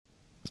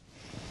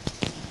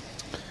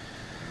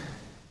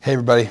Hey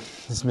everybody,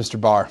 this is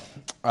Mr. Barr.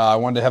 I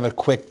wanted to have a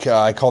quick,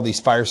 I call these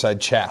Fireside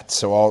Chats,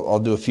 so I'll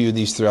do a few of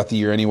these throughout the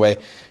year anyway.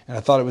 And I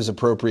thought it was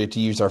appropriate to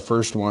use our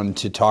first one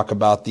to talk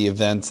about the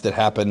events that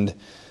happened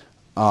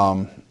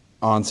on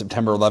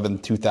September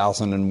 11th,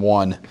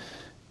 2001.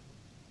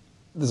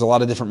 There's a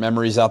lot of different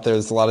memories out there.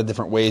 There's a lot of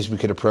different ways we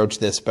could approach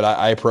this, but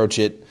I approach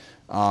it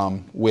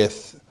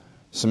with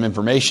some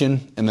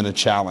information and then a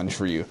challenge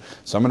for you.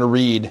 So I'm going to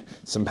read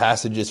some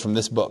passages from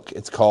this book.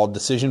 It's called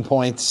Decision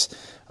Points.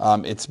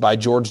 It's by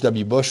George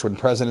W. Bush. When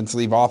presidents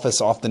leave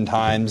office,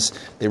 oftentimes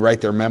they write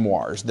their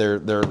memoirs,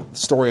 their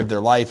story of their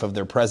life, of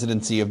their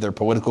presidency, of their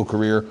political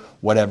career,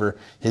 whatever.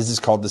 His is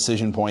called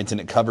Decision Points,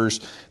 and it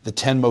covers the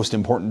 10 most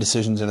important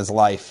decisions in his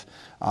life.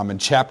 And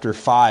chapter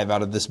 5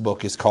 out of this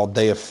book is called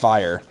Day of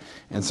Fire.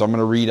 And so I'm going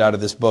to read out of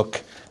this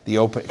book the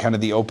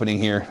opening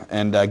here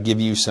and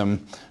give you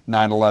some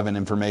 9/11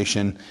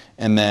 information.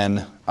 And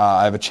then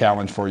I have a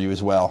challenge for you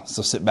as well.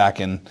 So sit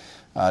back and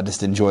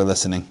just enjoy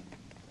listening.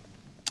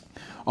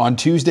 On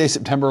Tuesday,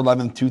 September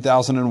 11,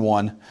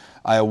 2001,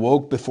 I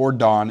awoke before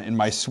dawn in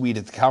my suite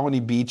at the Colony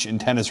Beach and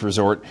Tennis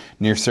Resort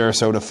near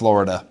Sarasota,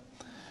 Florida.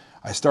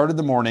 I started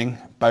the morning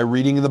by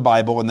reading the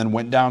Bible and then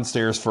went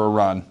downstairs for a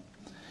run.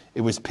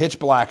 It was pitch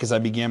black as I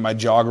began my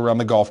jog around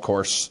the golf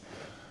course.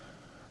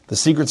 The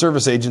Secret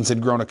Service agents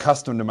had grown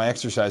accustomed to my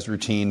exercise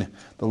routine.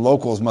 The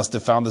locals must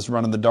have found this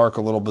run in the dark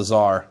a little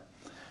bizarre.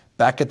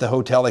 Back at the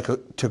hotel, I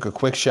took a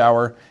quick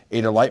shower,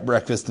 ate a light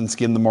breakfast, and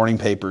skimmed the morning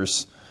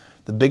papers.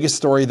 The biggest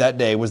story that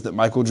day was that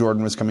Michael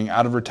Jordan was coming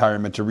out of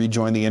retirement to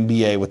rejoin the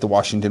NBA with the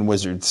Washington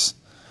Wizards.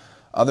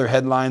 Other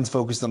headlines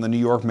focused on the New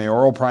York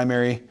mayoral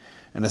primary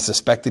and a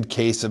suspected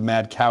case of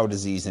mad cow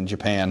disease in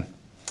Japan.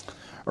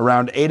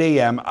 Around 8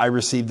 a.m., I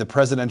received the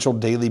Presidential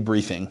Daily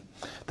Briefing.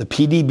 The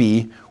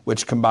PDB,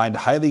 which combined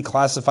highly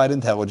classified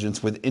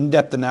intelligence with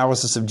in-depth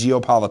analysis of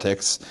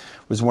geopolitics,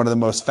 was one of the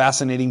most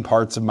fascinating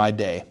parts of my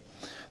day.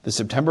 The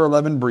September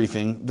 11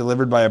 briefing,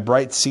 delivered by a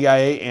bright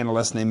CIA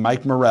analyst named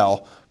Mike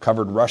Morrell,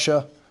 covered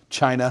Russia,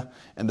 China,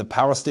 and the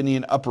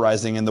Palestinian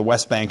uprising in the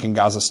West Bank and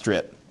Gaza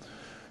Strip.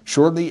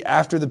 Shortly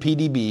after the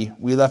PDB,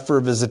 we left for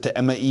a visit to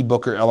Emma E.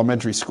 Booker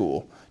Elementary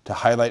School to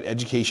highlight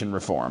education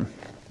reform.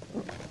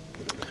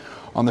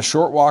 On the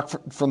short walk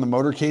from the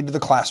motorcade to the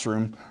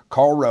classroom,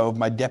 Karl Rove,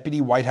 my deputy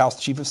White House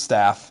chief of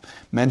staff,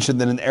 mentioned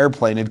that an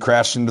airplane had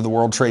crashed into the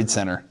World Trade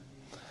Center.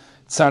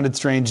 It sounded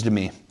strange to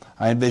me.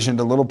 I envisioned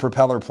a little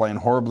propeller plane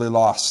horribly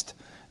lost.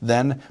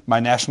 Then,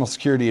 my national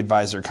security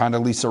advisor,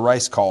 Condoleezza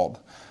Rice, called.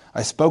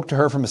 I spoke to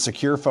her from a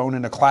secure phone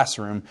in a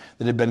classroom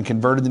that had been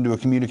converted into a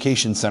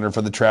communication center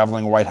for the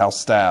traveling White House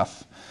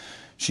staff.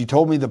 She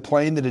told me the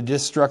plane that had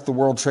just struck the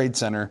World Trade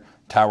Center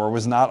tower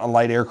was not a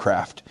light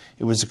aircraft.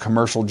 It was a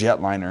commercial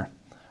jetliner.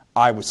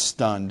 I was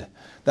stunned.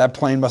 That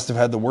plane must have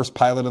had the worst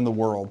pilot in the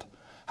world.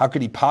 How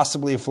could he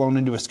possibly have flown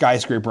into a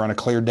skyscraper on a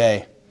clear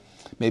day?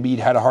 Maybe he'd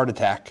had a heart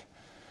attack.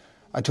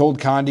 I told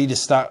Condi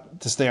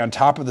to stay on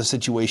top of the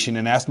situation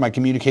and asked my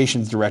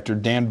communications director,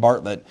 Dan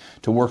Bartlett,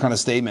 to work on a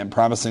statement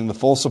promising the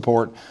full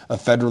support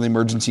of Federal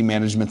Emergency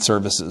Management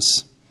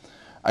Services.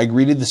 I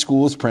greeted the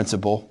school's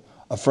principal,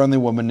 a friendly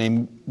woman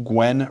named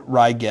Gwen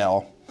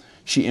Rigel.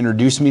 She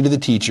introduced me to the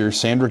teacher,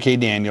 Sandra K.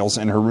 Daniels,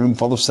 in her room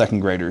full of second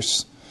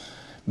graders.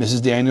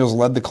 Mrs. Daniels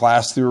led the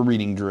class through a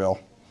reading drill.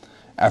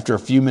 After a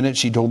few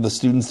minutes, she told the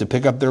students to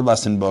pick up their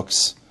lesson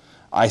books.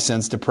 I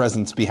sensed a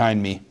presence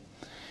behind me.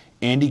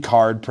 Andy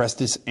Card,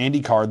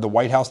 the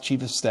White House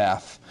chief of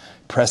staff,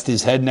 pressed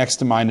his head next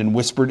to mine and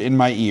whispered in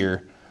my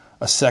ear,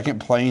 "A second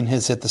plane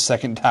has hit the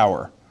second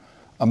tower.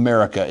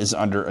 America is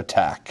under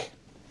attack."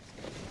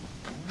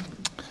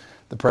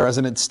 The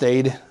president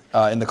stayed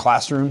in the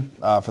classroom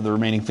for the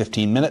remaining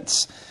 15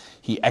 minutes.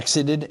 He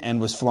exited and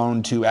was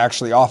flown to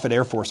actually Offutt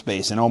Air Force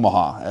Base in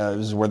Omaha. It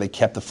was where they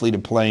kept the fleet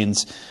of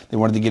planes. They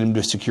wanted to get him to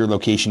a secure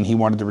location. He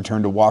wanted to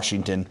return to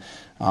Washington.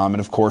 And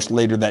of course,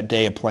 later that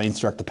day, a plane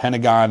struck the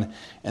Pentagon,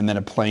 and then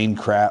a plane,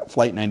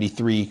 Flight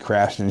 93,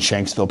 crashed in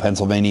Shanksville,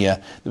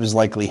 Pennsylvania. It was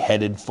likely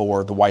headed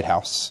for the White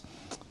House.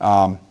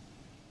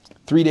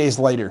 3 days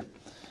later,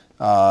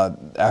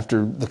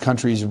 after the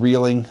country's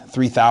reeling,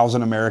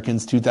 3,000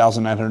 Americans,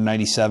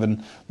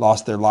 2,997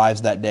 lost their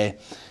lives that day.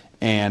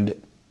 And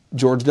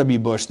George W.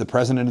 Bush, the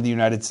President of the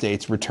United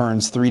States,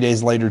 returns 3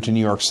 days later to New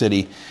York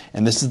City.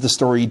 And this is the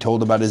story he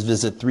told about his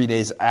visit 3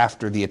 days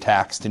after the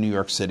attacks to New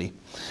York City.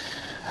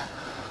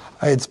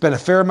 I had spent a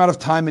fair amount of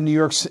time in New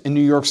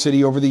York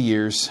City over the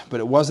years, but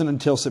it wasn't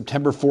until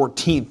September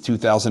 14th,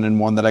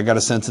 2001 that I got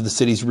a sense of the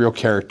city's real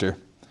character.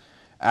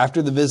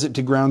 After the visit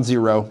to Ground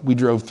Zero, we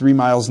drove 3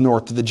 miles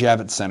north to the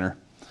Javits Center.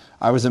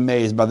 I was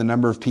amazed by the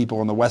number of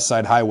people on the West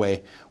Side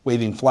Highway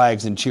waving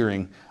flags and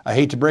cheering. "I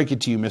hate to break it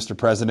to you, Mr.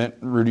 President,"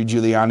 Rudy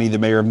Giuliani, the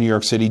mayor of New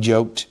York City,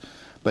 joked,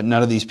 "but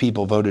none of these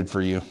people voted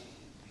for you."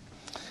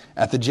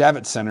 At the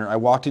Javits Center, I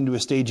walked into a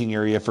staging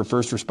area for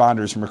first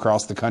responders from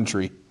across the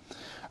country.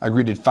 I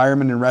greeted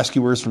firemen and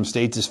rescuers from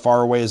states as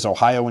far away as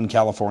Ohio and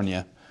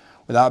California.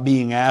 Without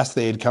being asked,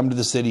 they had come to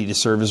the city to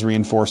serve as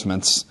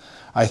reinforcements.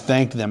 I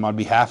thanked them on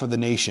behalf of the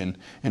nation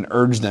and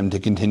urged them to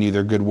continue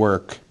their good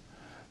work.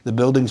 The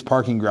building's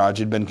parking garage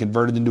had been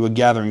converted into a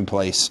gathering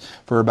place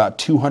for about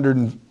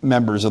 200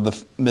 members of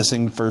the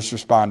missing first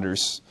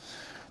responders.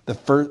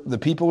 The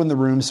people in the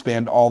room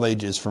spanned all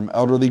ages, from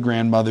elderly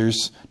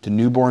grandmothers to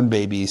newborn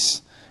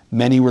babies.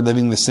 Many were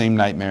living the same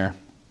nightmare.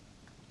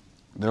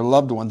 Their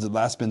loved ones had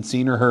last been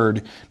seen or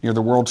heard near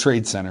the World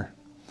Trade Center.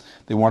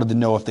 They wanted to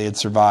know if they had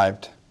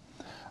survived.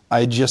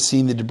 I had just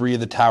seen the debris of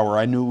the tower.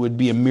 I knew it would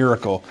be a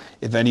miracle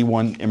if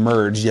anyone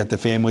emerged, yet the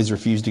families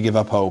refused to give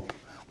up hope.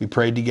 We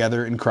prayed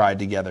together and cried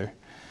together.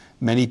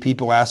 Many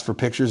people asked for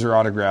pictures or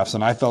autographs,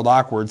 and I felt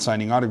awkward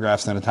signing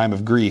autographs in a time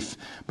of grief,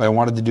 but I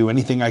wanted to do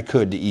anything I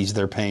could to ease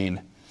their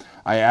pain.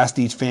 I asked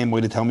each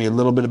family to tell me a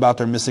little bit about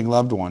their missing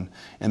loved one,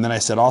 and then I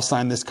said, I'll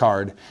sign this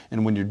card,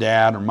 and when your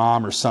dad or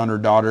mom or son or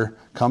daughter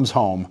comes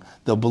home,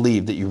 they'll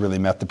believe that you really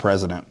met the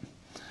president.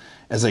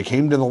 As I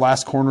came to the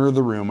last corner of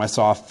the room, I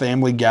saw a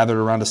family gathered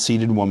around a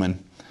seated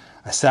woman.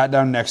 I sat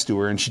down next to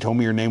her, and she told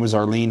me her name was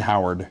Arlene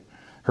Howard.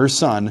 Her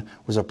son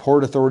was a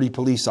Port Authority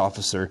police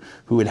officer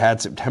who had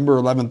had September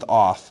 11th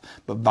off,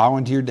 but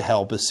volunteered to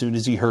help as soon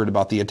as he heard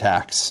about the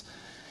attacks.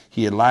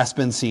 He had last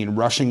been seen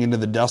rushing into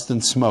the dust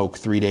and smoke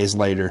 3 days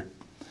later.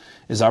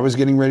 As I was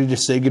getting ready to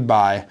say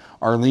goodbye,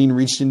 Arlene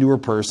reached into her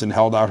purse and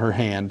held out her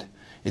hand.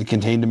 It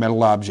contained a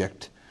metal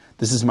object.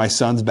 This is my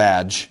son's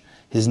badge.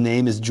 His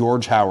name is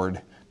George Howard.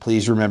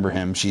 Please remember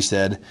him, she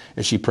said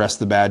as she pressed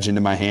the badge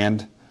into my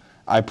hand.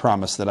 I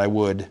promised that I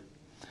would.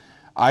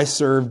 I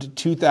served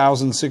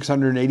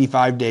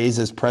 2,685 days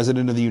as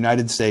President of the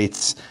United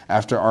States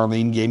after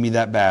Arlene gave me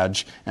that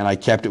badge, and I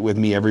kept it with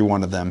me every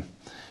one of them.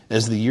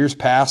 As the years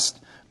passed,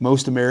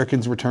 most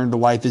Americans returned to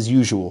life as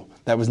usual.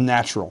 That was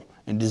natural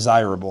and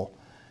desirable.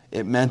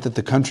 It meant that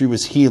the country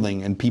was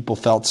healing and people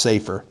felt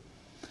safer.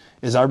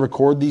 As I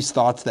record these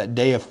thoughts, that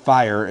day of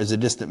fire is a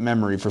distant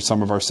memory for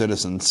some of our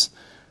citizens.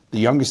 The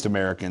youngest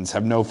Americans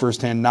have no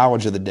firsthand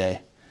knowledge of the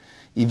day.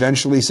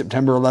 Eventually,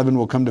 September 11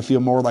 will come to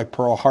feel more like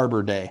Pearl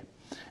Harbor Day,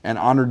 an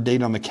honored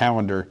date on the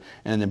calendar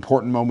and an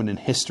important moment in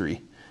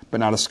history, but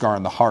not a scar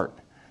in the heart,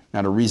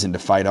 not a reason to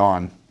fight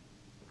on.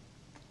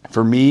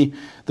 For me,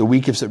 the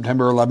week of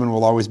September 11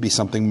 will always be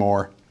something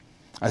more.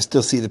 I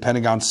still see the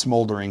Pentagon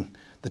smoldering,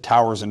 the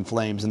towers in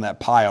flames, and that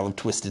pile of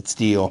twisted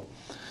steel.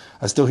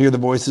 I still hear the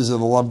voices of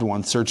the loved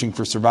ones searching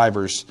for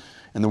survivors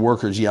and the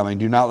workers yelling,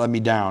 "Do not let me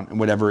down," and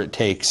whatever it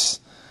takes.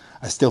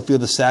 I still feel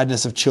the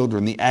sadness of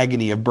children, the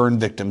agony of burn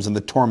victims, and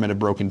the torment of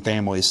broken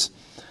families.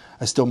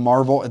 I still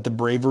marvel at the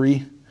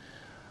bravery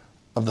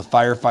of the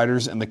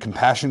firefighters and the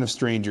compassion of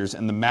strangers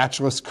and the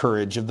matchless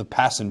courage of the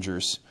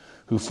passengers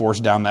who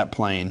forced down that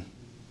plane.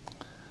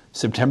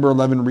 September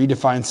 11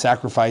 redefined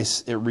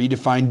sacrifice, it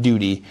redefined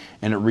duty,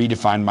 and it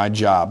redefined my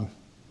job.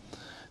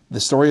 The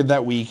story of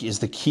that week is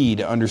the key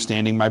to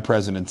understanding my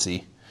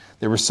presidency.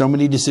 There were so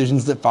many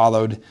decisions that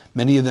followed,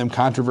 many of them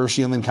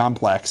controversial and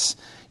complex,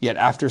 yet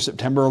after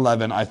September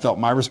 11, I felt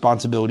my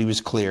responsibility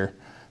was clear.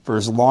 For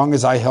as long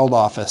as I held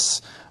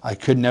office, I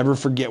could never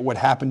forget what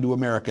happened to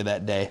America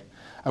that day.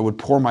 I would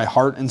pour my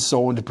heart and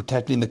soul into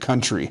protecting the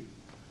country,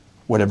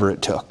 whatever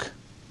it took.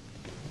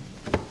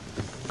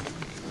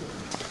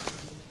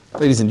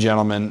 Ladies and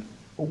gentlemen,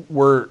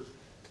 we're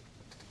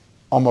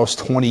almost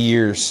 20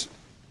 years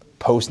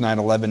post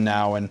 9/11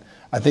 now, and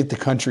I think the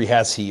country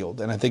has healed,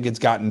 and I think it's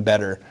gotten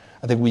better.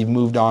 I think we've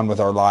moved on with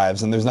our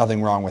lives, and there's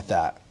nothing wrong with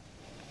that.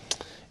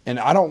 And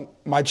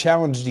my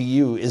challenge to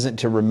you isn't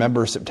to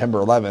remember September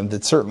 11th.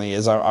 It certainly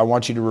is. I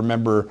want you to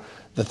remember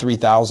the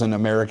 3,000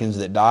 Americans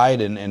that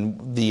died and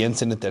the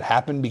incident that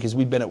happened, because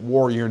we've been at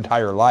war your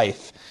entire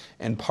life.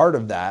 And part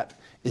of that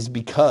is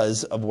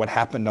because of what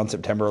happened on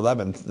September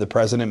 11th. The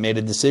president made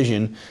a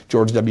decision,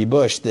 George W.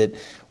 Bush, that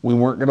we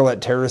weren't going to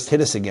let terrorists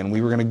hit us again. We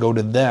were going to go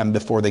to them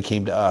before they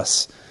came to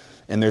us.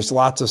 And there's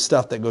lots of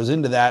stuff that goes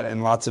into that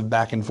and lots of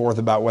back and forth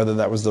about whether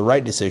that was the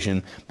right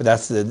decision, but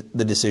that's the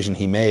decision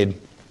he made.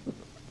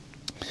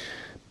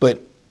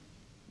 But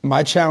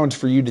my challenge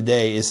for you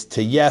today is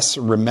to, yes,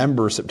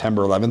 remember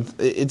September 11th.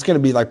 It's going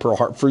to be like Pearl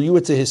Harbor. For you,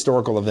 it's a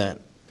historical event.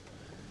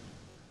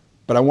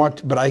 But I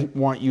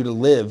want you to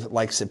live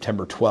like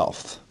September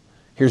 12th.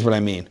 Here's what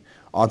I mean.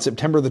 On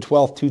September the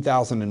 12th,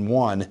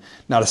 2001,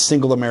 not a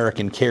single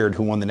American cared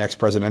who won the next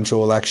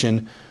presidential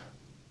election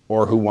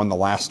or who won the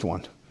last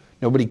one.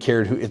 Nobody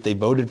cared if they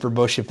voted for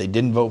Bush, if they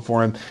didn't vote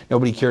for him.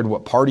 Nobody cared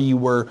what party you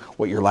were,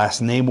 what your last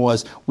name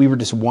was. We were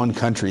just one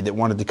country that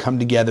wanted to come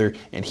together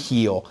and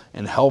heal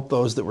and help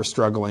those that were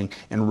struggling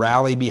and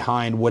rally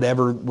behind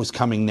whatever was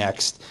coming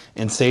next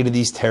and say to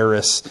these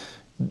terrorists,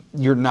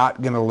 you're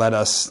not going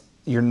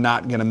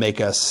to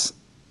make us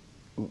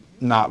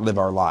not live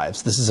our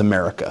lives. This is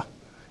America.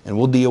 And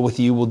we'll deal with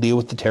you, we'll deal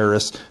with the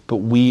terrorists, but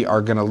we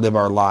are going to live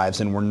our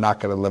lives, and we're not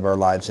going to live our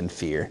lives in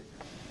fear.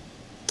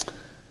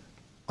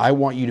 I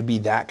want you to be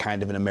that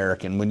kind of an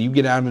American. When you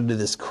get out into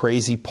this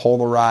crazy,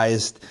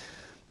 polarized,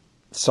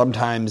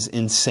 sometimes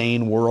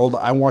insane world,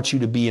 I want you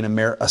to be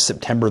a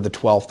September the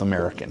 12th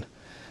American.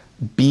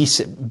 Be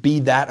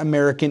that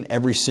American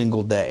every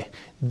single day.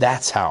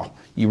 That's how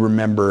you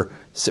remember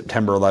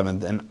September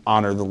 11th and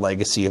honor the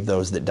legacy of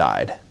those that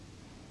died.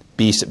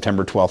 Be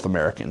September 12th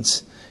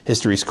Americans.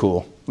 history's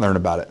cool. Learn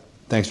about it.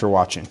 Thanks for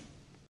watching.